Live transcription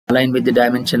Align with the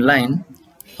dimension line,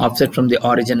 offset from the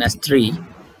origin as 3,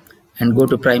 and go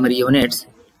to primary units.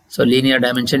 So linear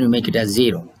dimension, you make it as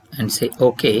 0 and say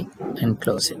OK and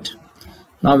close it.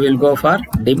 Now we will go for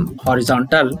dim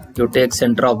horizontal. You take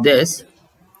center of this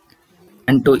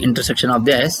and to intersection of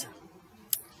this,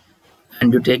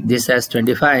 and you take this as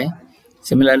 25.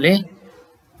 Similarly,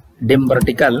 dim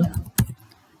vertical,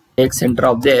 take center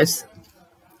of this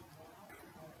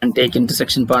and take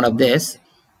intersection point of this.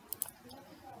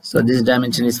 So this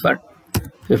dimension is for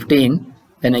 15.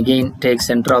 Then again take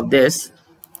center of this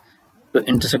to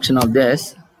intersection of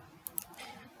this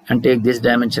and take this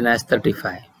dimension as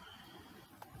 35.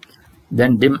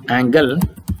 Then dim angle,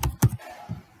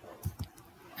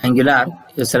 angular,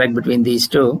 you select between these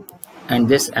two and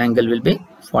this angle will be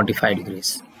 45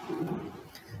 degrees.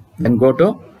 Then go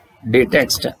to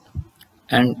D-text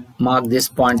and mark this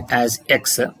point as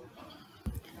X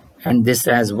and this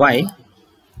as Y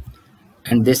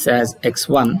and this as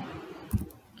X1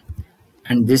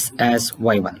 and this as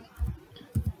Y1.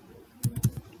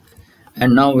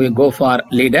 And now we go for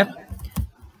leader.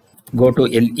 Go to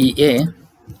LEA,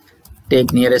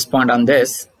 take nearest point on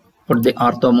this, put the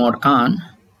ortho mode on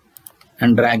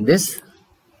and drag this,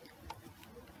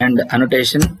 and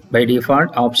annotation by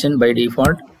default, option by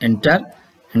default, enter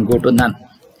and go to none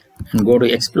and go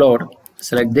to explode,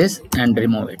 select this and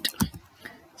remove it.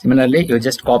 Similarly, you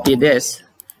just copy this,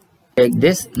 take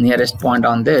this nearest point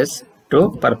on this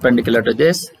to perpendicular to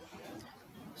this.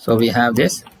 So we have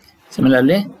this.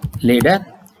 Similarly, leader,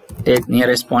 take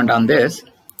nearest point on this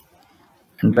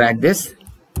and drag this,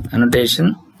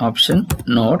 annotation, option,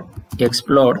 node,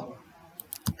 explode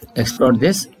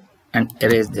this and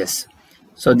erase this.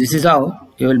 So this is how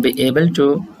you will be able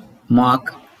to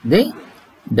mark the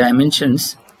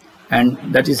dimensions, and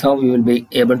that is how you will be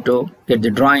able to get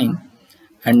the drawing.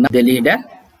 And now the leader,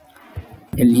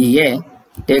 LEA,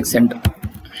 take center.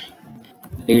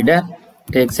 Leader,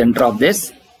 take center of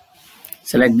this,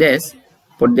 select this,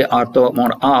 put the ortho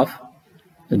mode off.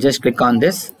 You just click on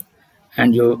this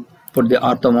and you put the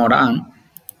ortho mode on,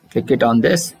 click it on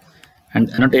this, and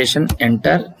annotation,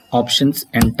 enter, options,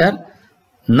 enter,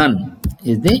 none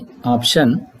is the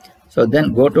option. So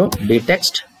then go to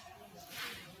D-text,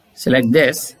 select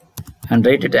this and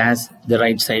write it as the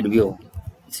right side view.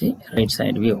 See, right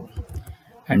side view.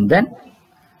 And then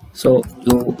so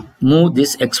you move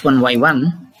this X1,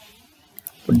 Y1,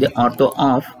 put the ortho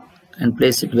off and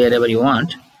place it wherever you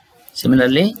want.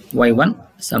 Similarly, Y1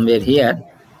 somewhere here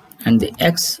and the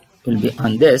X will be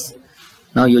on this.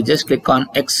 Now you just click on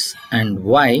X and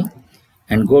Y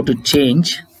and go to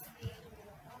change,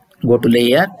 go to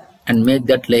layer and make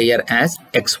that layer as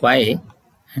XY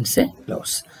and say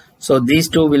close. So these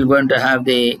two will going to have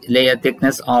the layer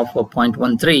thickness of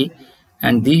 0.13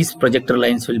 and these projector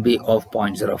lines will be of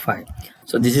 0.05.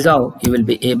 So this is how you will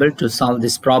be able to solve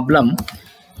this problem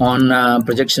on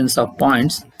projections of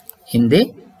points in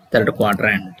the third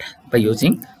quadrant by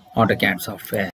using AutoCAD software.